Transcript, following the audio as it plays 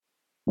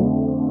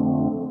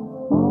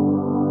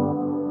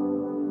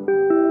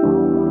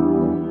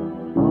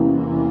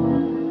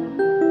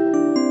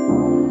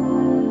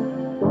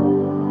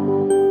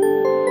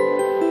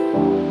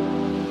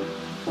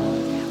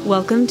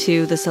Welcome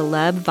to the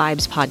Celeb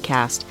Vibes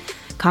Podcast,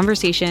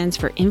 conversations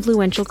for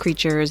influential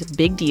creatures,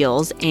 big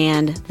deals,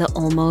 and the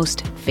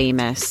almost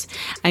famous.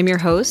 I'm your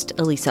host,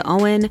 Elisa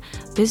Owen,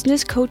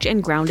 business coach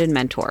and grounded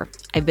mentor.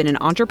 I've been an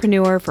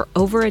entrepreneur for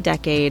over a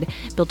decade,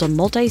 built a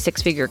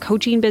multi-six-figure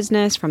coaching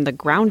business from the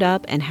ground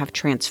up, and have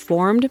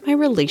transformed my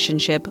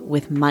relationship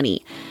with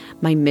money.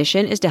 My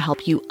mission is to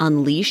help you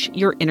unleash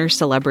your inner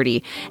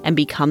celebrity and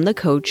become the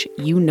coach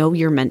you know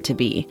you're meant to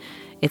be.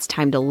 It's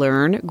time to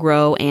learn,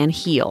 grow, and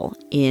heal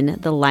in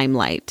the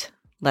limelight.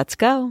 Let's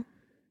go.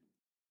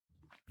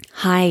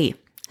 Hi,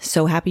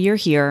 so happy you're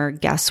here.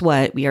 Guess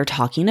what? We are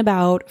talking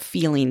about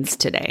feelings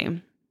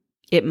today.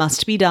 It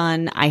must be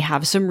done. I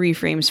have some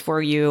reframes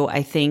for you.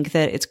 I think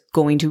that it's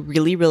going to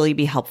really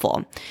be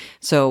helpful.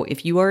 So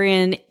if you are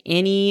in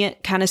any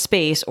kind of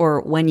space,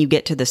 or when you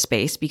get to the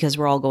space, because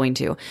we're all going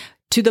to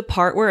the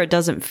part where it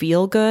doesn't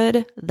feel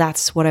good,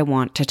 that's what I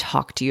want to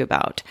talk to you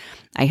about.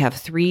 I have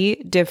 3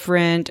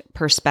 different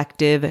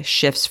perspective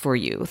shifts for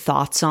you.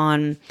 Thoughts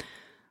on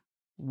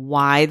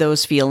why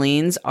those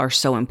feelings are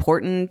so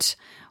important,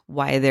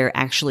 why they're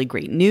actually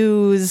great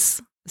news.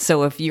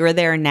 So if you're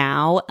there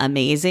now,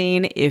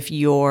 amazing. If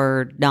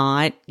you're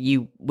not,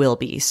 you will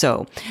be.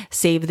 So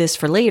save this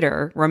for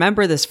later.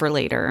 Remember this for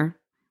later.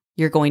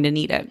 You're going to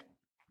need it.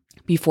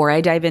 Before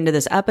I dive into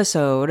this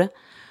episode,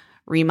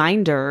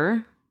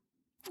 reminder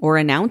or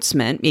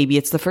announcement, maybe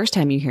it's the first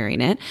time you're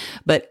hearing it,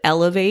 but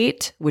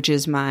Elevate, which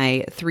is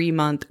my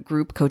 3-month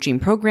group coaching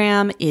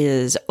program,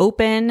 is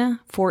open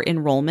for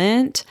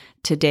enrollment.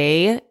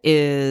 Today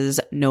is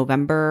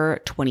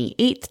November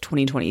 28th,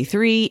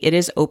 2023. It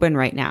is open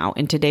right now.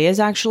 And today is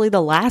actually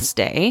the last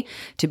day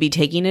to be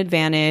taking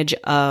advantage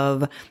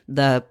of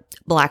the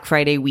Black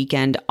Friday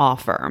weekend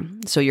offer.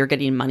 So you're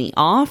getting money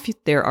off.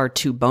 There are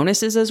 2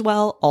 bonuses as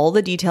well. All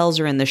the details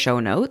are in the show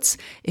notes.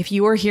 If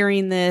you are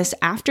hearing this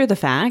after the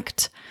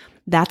fact,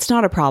 that's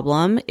not a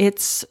problem.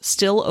 It's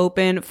still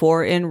open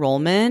for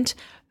enrollment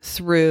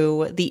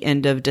through the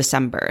end of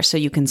December. So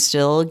you can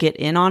still get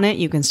in on it.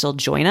 You can still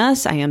join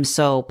us. I am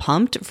so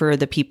pumped for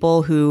the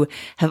people who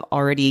have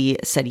already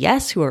said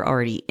yes, who are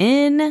already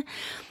in.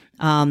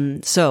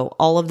 So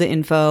all of the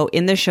info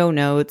in the show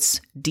notes.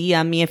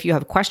 DM me if you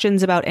have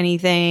questions about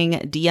anything.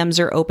 DMs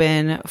are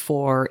open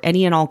for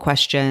any and all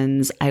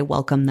questions. I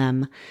welcome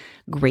them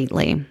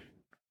greatly.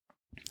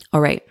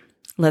 All right,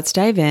 let's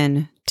dive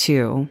in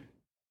to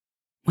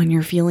when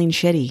you're feeling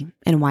shitty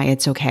and why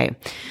it's okay.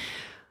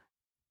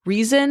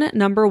 Reason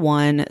number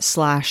 1 /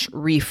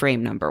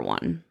 reframe number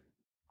 1.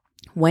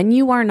 When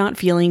you are not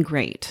feeling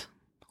great,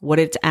 what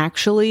it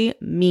actually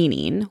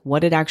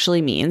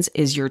means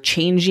is you're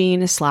changing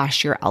 / you're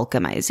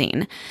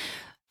alchemizing.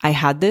 I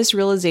had this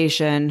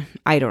realization,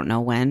 I don't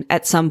know when,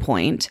 at some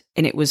point,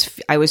 and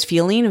I was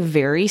feeling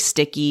very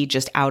sticky,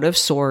 just out of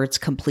sorts,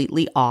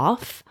 completely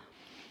off.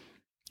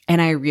 And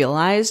I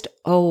realized,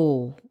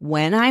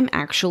 when I'm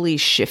actually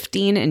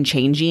shifting and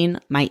changing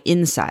my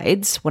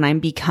insides, when I'm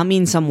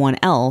becoming someone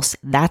else,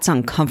 that's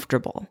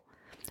uncomfortable.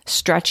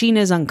 Stretching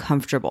is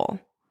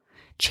uncomfortable.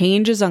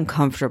 Change is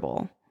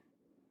uncomfortable.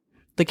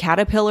 The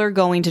caterpillar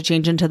going to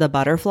change into the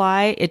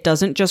butterfly, it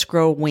doesn't just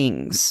grow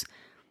wings.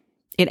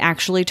 It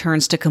actually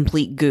turns to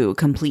complete goo,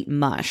 complete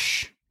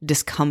mush,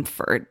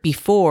 discomfort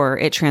before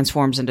it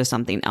transforms into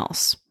something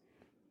else.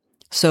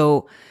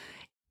 So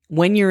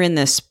when you're in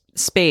this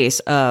space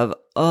of,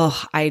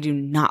 I do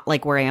not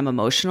like where I am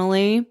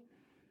emotionally,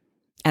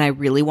 and I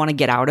really want to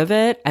get out of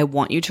it, I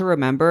want you to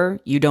remember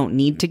you don't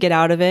need to get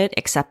out of it.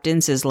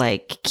 Acceptance is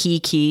like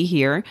key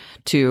here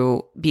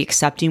to be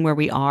accepting where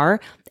we are.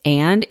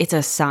 And it's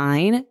a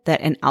sign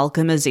that an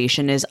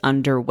alchemization is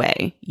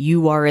underway.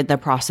 You are in the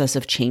process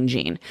of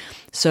changing.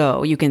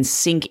 So you can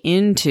sink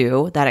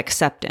into that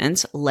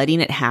acceptance,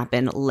 letting it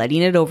happen,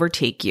 letting it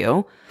overtake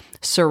you,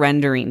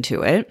 surrendering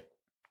to it.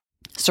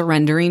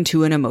 Surrendering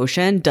to an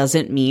emotion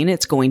doesn't mean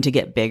it's going to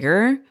get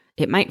bigger.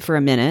 It might for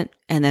a minute,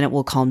 and then it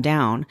will calm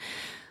down.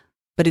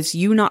 But it's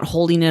you not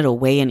holding it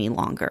away any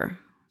longer.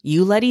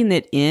 You letting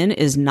it in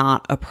is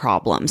not a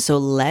problem. So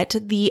let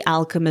the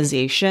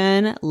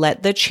alchemization,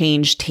 let the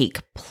change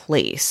take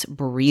place.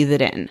 Breathe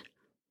it in.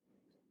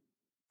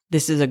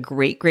 This is a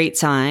great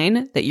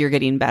sign that you're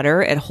getting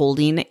better at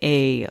holding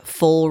a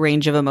full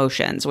range of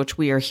emotions, which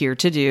we are here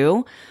to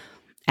do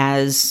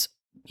as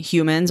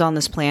humans on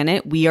this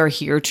planet. We are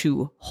here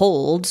to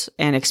hold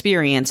and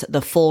experience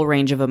the full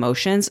range of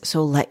emotions.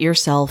 So let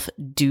yourself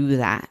do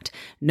that,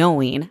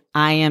 knowing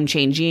I am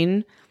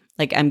changing.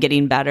 Like I'm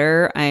getting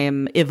better, I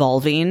am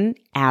evolving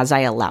as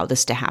I allow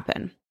this to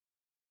happen.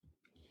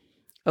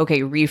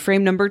 Okay,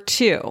 reframe number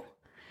 2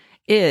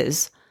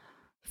 is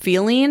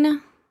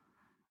feeling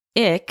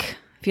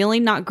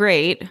feeling not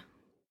great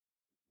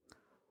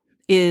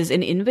is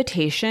an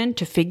invitation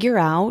to figure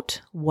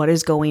out what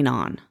is going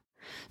on.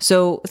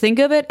 So think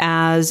of it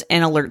as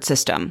an alert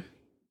system.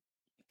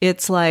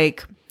 It's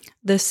like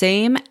the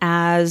same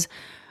as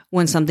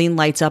when something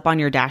lights up on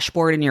your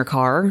dashboard in your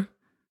car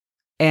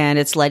and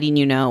it's letting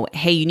you know,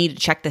 hey, you need to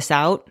check this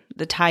out.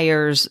 The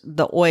tires,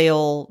 the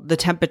oil, the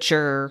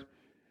temperature,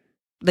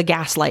 the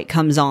gas light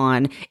comes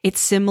on. It's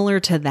similar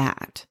to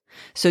that.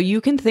 So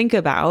you can think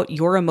about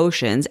your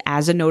emotions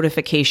as a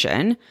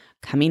notification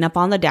coming up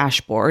on the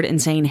dashboard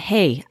and saying,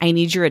 hey, I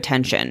need your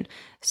attention.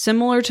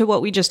 Similar to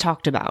what we just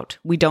talked about.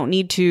 We don't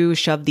need to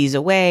shove these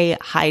away,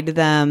 hide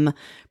them,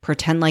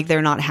 pretend like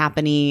they're not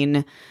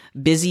happening,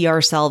 busy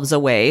ourselves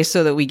away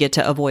so that we get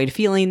to avoid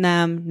feeling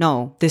them.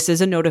 No, this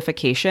is a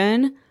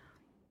notification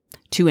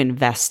to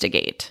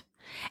investigate.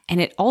 And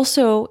it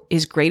also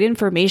is great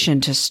information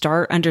to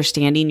start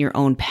understanding your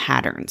own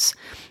patterns.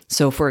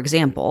 So for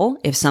example,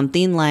 if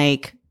something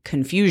like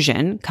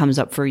confusion comes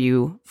up for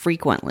you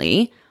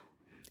frequently,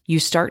 you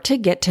start to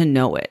get to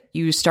know it.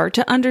 You start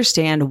to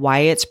understand why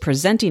it's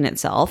presenting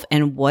itself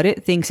and what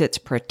it thinks it's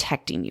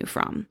protecting you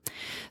from.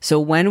 So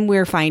when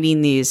we're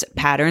finding these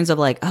patterns of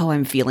like, oh,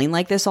 I'm feeling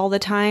like this all the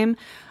time,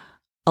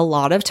 a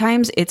lot of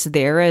times it's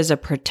there as a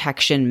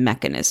protection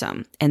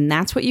mechanism. And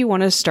that's what you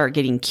want to start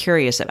getting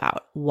curious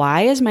about.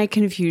 Why is my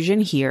confusion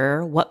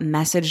here? What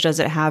message does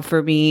it have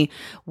for me?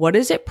 What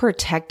is it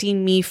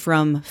protecting me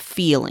from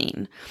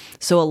feeling?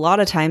 So a lot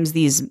of times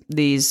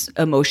these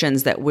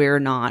emotions that we're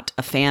not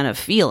a fan of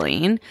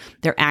feeling,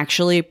 they're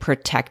actually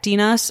protecting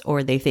us,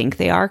 or they think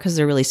they are because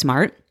they're really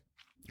smart.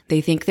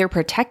 They think they're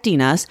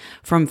protecting us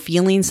from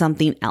feeling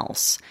something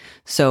else.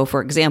 So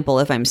for example,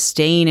 if I'm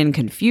staying in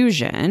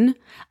confusion,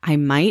 I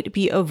might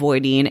be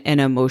avoiding an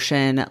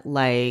emotion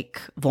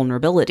like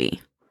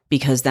vulnerability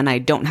because then I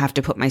don't have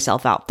to put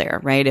myself out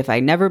there, right? If I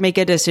never make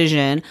a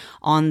decision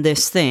on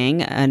this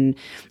thing and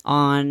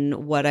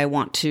on what I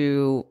want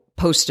to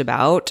post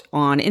about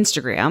on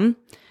Instagram,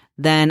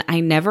 then I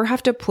never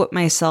have to put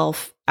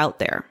myself out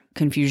there.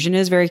 Confusion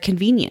is very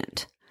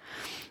convenient.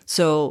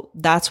 So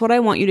that's what I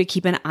want you to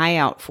keep an eye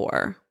out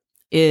for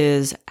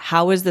is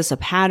how is this a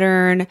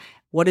pattern?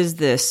 What is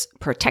this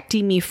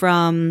protecting me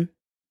from?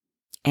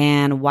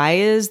 And why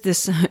is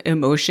this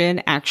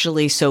emotion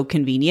actually so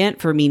convenient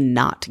for me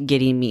not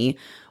getting me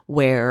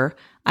where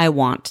I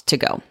want to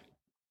go?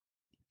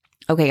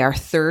 Okay, our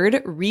third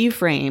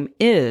reframe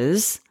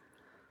is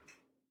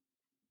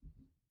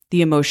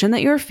the emotion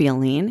that you're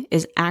feeling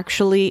is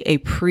actually a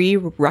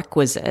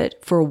prerequisite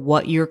for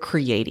what you're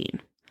creating.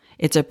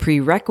 It's a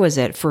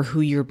prerequisite for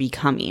who you're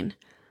becoming.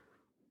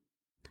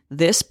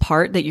 This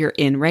part that you're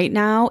in right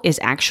now is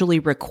actually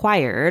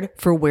required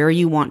for where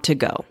you want to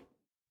go.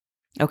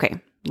 Okay,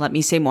 let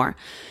me say more.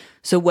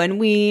 So when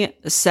we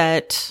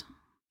set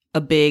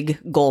a big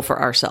goal for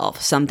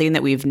ourselves, something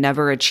that we've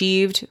never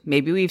achieved,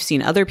 maybe we've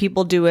seen other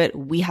people do it,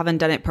 we haven't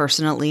done it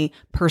personally,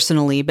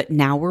 but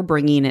now we're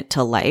bringing it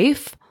to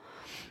life.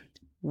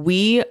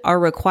 We are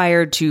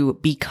required to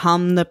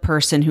become the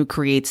person who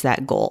creates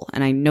that goal.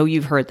 And I know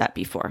you've heard that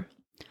before.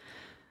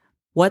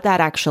 What that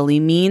actually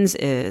means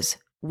is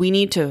we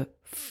need to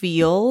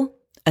feel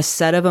a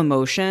set of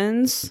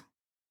emotions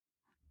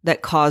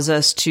that cause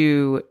us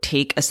to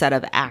take a set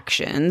of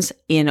actions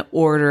in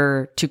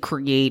order to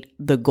create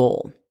the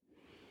goal.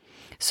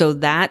 So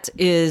that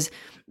is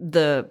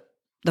the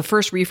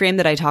first reframe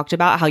that I talked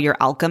about, how you're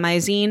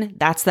alchemizing.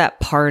 That's that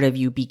part of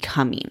you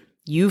becoming.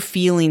 You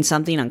feeling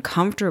something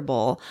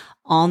uncomfortable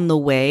on the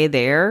way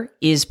there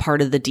is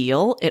part of the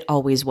deal. It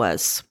always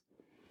was.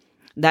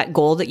 That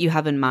goal that you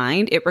have in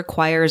mind, it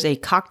requires a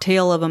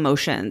cocktail of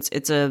emotions.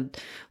 It's a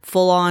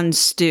full-on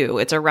stew.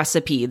 It's a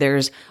recipe.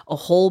 There's a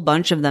whole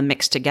bunch of them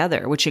mixed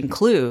together, which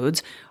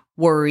includes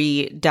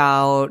worry,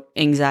 doubt,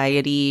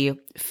 anxiety,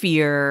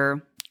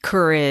 fear,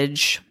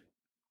 courage.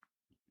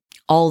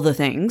 All the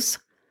things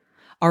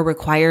are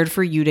required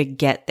for you to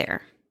get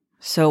there.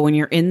 So when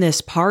you're in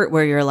this part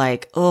where you're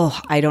like, oh,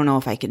 I don't know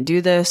if I can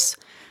do this.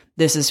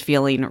 This is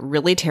feeling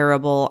really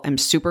terrible. I'm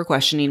super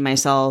questioning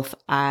myself.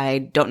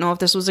 I don't know if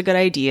this was a good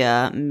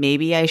idea.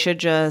 Maybe I should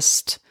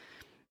just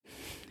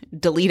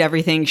delete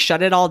everything,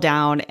 shut it all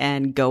down,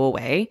 and go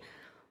away.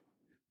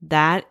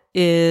 That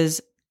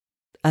is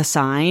a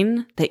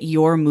sign that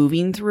you're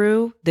moving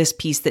through this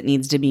piece that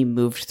needs to be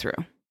moved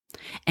through.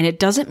 And it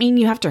doesn't mean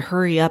you have to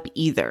hurry up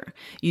either.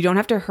 You don't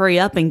have to hurry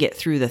up and get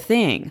through the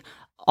thing.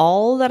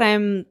 All that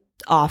I'm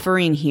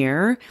offering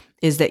here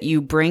is that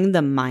you bring the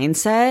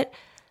mindset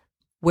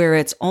where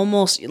it's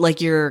almost like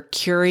you're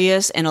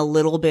curious and a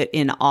little bit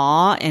in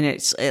awe, and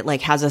it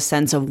like has a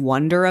sense of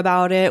wonder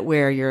about it,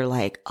 where you're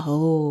like,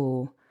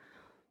 oh,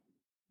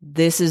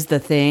 this is the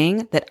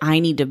thing that I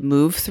need to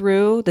move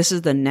through. This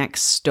is the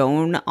next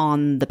stone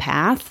on the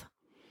path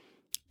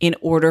in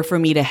order for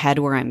me to head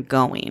where I'm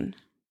going.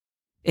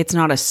 It's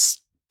not a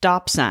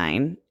stop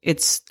sign.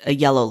 It's a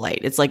yellow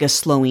light. It's like a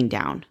slowing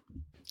down.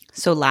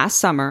 So last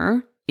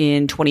summer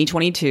in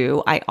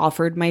 2022, I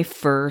offered my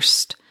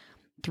first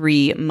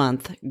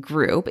 3-month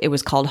group. It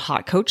was called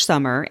Hot Coach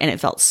Summer, and it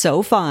felt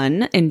so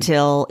fun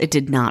until it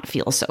did not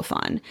feel so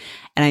fun.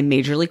 And I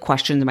majorly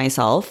questioned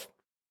myself.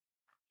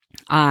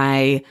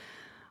 I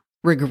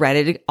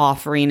regretted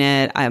offering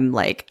it. I'm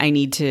like, I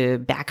need to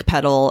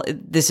backpedal.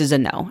 This is a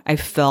no. I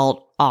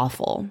felt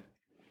awful.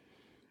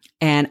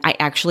 And I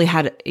actually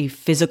had a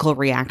physical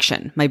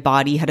reaction. My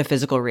body had a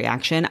physical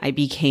reaction. I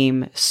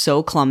became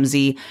so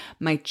clumsy.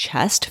 My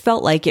chest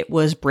felt like it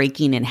was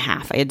breaking in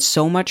half. I had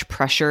so much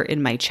pressure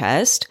in my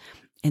chest,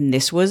 and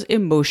this was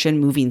emotion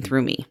moving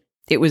through me.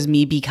 It was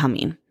me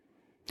becoming.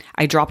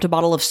 I dropped a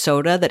bottle of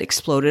soda that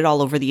exploded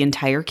all over the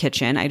entire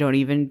kitchen. I don't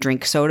even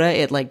drink soda.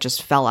 It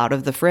just fell out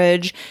of the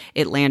fridge.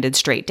 It landed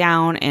straight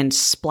down and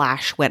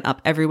splash went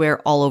up everywhere,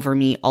 all over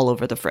me, all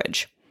over the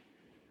fridge.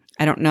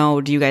 I don't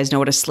know. Do you guys know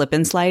what a slip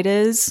and slide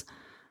is?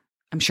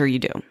 I'm sure you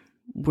do.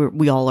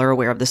 We all are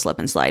aware of the slip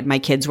and slide. My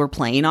kids were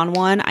playing on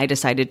one. I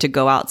decided to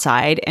go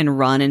outside and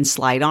run and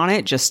slide on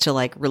it just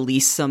to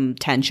release some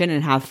tension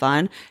and have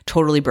fun.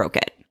 Totally broke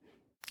it.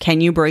 Can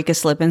you break a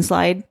slip and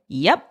slide?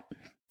 Yep,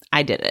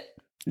 I did it.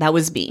 That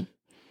was me.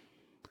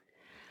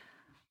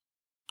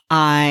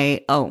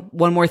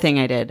 One more thing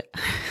I did.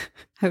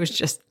 I was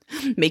just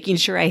making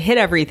sure I hit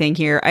everything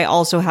here. I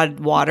also had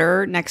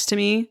water next to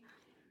me,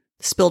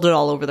 spilled it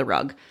all over the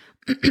rug.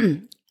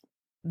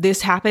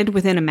 This happened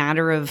within a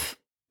matter of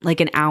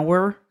an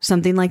hour,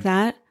 something like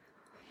that.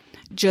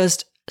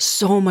 Just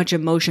so much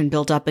emotion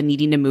built up and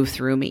needing to move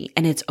through me,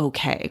 and it's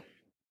okay.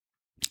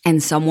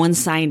 And someone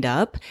signed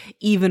up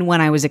even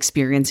when I was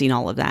experiencing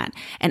all of that.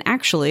 And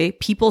actually,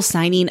 people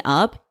signing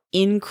up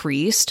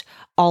increased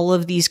all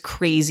of these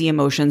crazy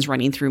emotions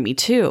running through me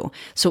too.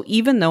 So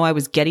even though I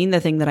was getting the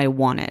thing that I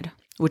wanted,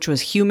 which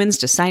was humans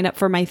to sign up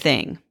for my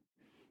thing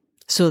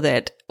so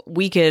that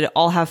we could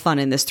all have fun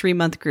in this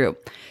 3-month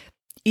group,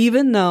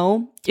 even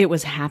though it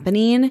was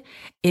happening,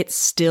 it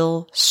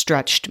still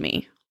stretched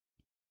me.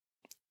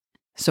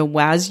 So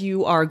as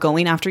you are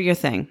going after your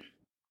thing,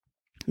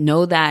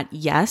 know that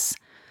yes,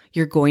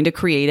 you're going to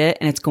create it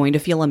and it's going to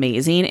feel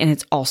amazing, and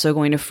it's also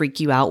going to freak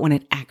you out when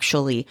it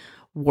actually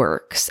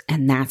works.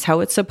 And that's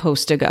how it's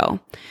supposed to go.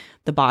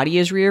 The body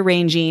is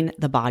rearranging,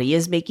 the body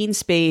is making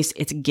space,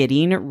 it's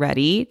getting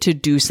ready to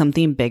do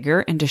something bigger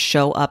and to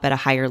show up at a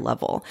higher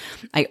level.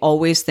 I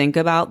always think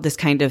about this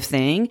kind of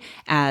thing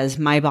as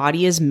my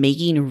body is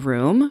making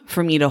room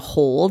for me to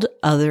hold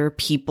other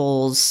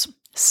people's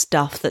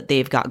stuff that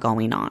they've got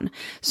going on.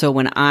 So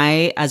when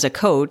I, as a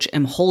coach,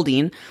 am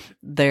holding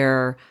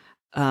their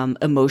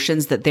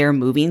emotions that they're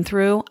moving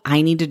through,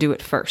 I need to do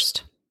it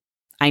first.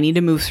 I need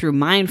to move through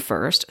mine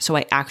first so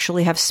I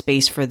actually have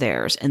space for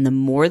theirs. And the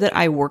more that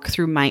I work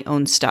through my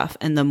own stuff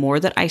and the more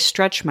that I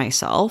stretch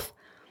myself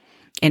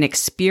and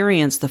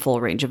experience the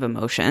full range of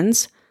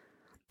emotions,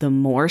 the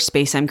more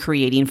space I'm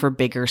creating for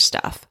bigger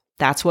stuff.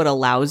 That's what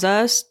allows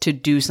us to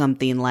do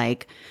something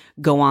like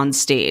go on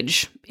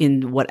stage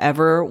in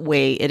whatever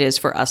way it is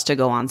for us to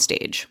go on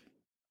stage.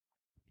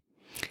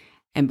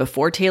 And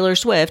before Taylor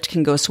Swift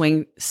can go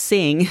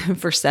sing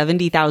for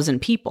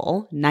 70,000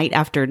 people night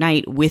after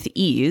night with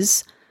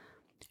ease,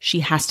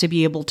 she has to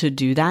be able to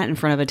do that in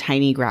front of a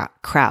tiny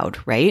crowd,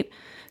 right?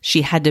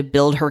 She had to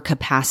build her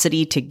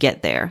capacity to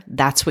get there.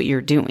 That's what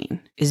you're doing,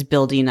 is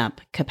building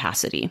up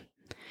capacity.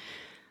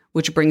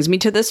 Which brings me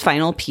to this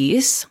final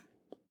piece.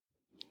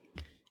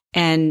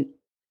 And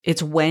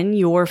it's when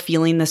you're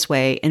feeling this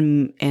way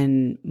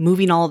and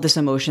moving all of this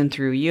emotion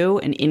through you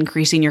and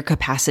increasing your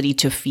capacity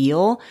to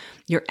feel,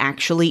 you're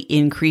actually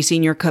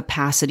increasing your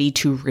capacity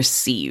to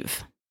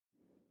receive.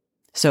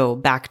 So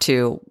back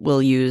to,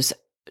 we'll use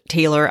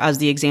Taylor as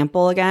the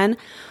example again.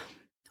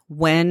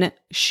 When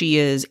she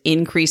is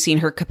increasing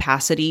her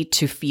capacity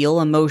to feel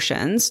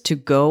emotions, to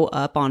go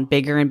up on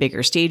bigger and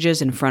bigger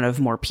stages in front of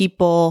more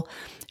people,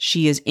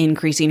 she is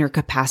increasing her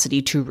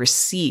capacity to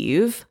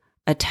receive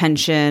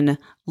attention,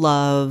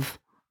 love,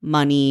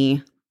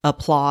 money,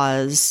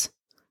 applause,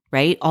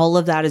 right? All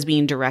of that is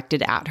being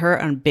directed at her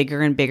on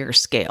bigger and bigger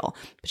scale.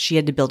 But she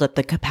had to build up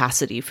the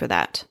capacity for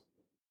that.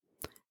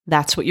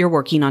 That's what you're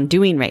working on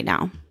doing right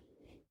now.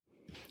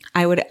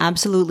 I would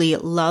absolutely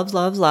love,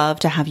 love, love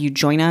to have you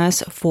join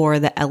us for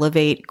the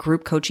Elevate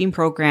group coaching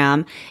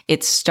program.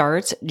 It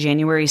starts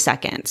January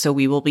 2nd. So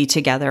we will be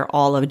together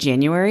all of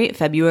January,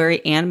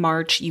 February, and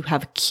March. You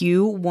have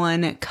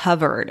Q1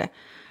 covered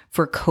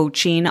for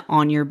coaching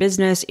on your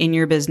business, in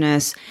your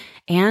business,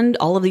 and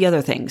all of the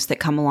other things that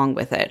come along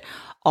with it.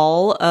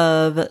 All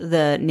of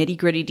the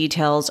nitty-gritty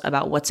details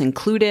about what's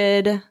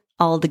included,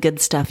 all the good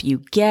stuff you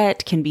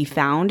get can be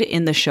found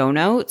in the show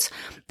notes.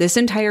 This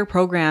entire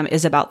program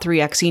is about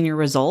 3xing your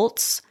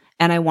results,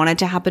 and I want it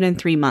to happen in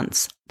 3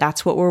 months.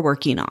 That's what we're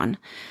working on.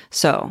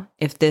 So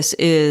if this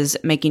is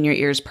making your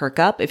ears perk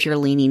up, if you're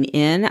leaning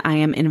in, I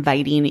am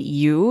inviting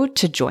you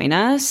to join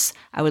us.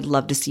 I would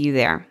love to see you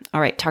there.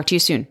 All right, talk to you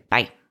soon.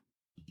 Bye.